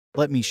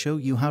Let me show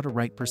you how to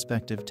write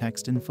perspective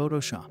text in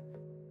Photoshop.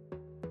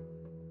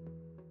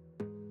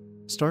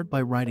 Start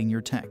by writing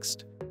your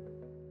text.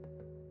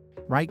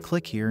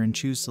 Right-click here and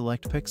choose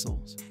Select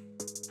Pixels.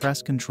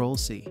 Press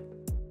Ctrl+C.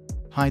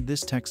 Hide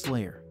this text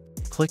layer.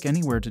 Click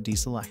anywhere to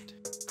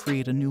deselect.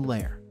 Create a new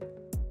layer.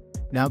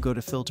 Now go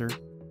to Filter,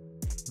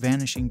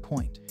 Vanishing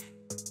Point.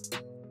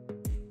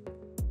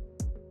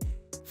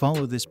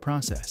 Follow this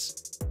process.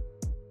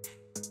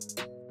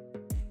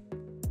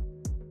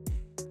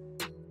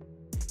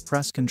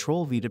 Press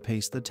Ctrl+V to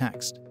paste the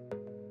text.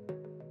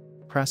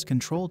 Press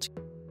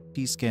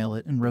Ctrl+T, scale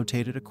it and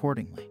rotate it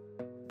accordingly.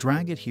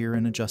 Drag it here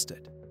and adjust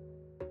it.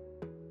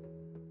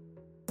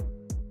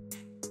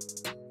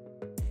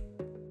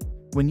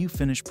 When you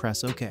finish,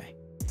 press OK.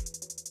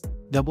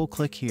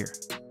 Double-click here.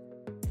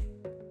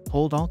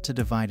 Hold Alt to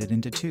divide it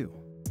into two.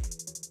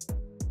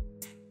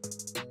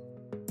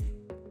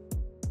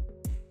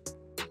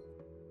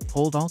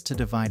 Hold Alt to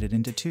divide it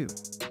into two.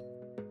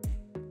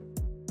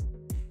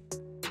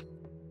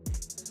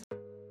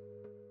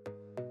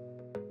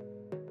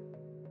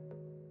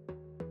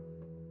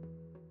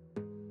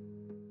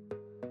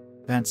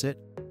 That's it.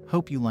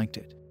 Hope you liked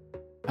it.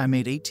 I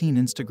made 18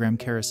 Instagram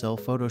carousel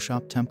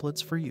Photoshop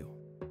templates for you.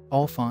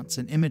 All fonts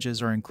and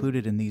images are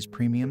included in these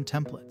premium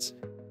templates.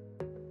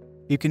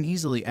 You can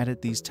easily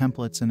edit these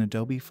templates in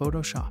Adobe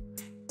Photoshop.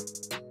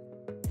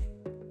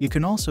 You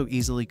can also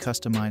easily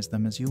customize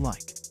them as you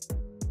like.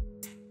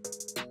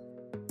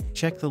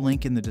 Check the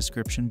link in the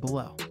description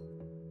below.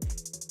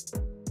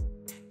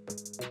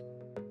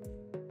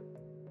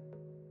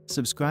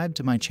 Subscribe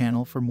to my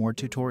channel for more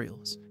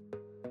tutorials.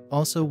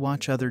 Also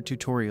watch other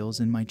tutorials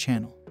in my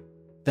channel.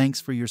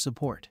 Thanks for your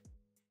support.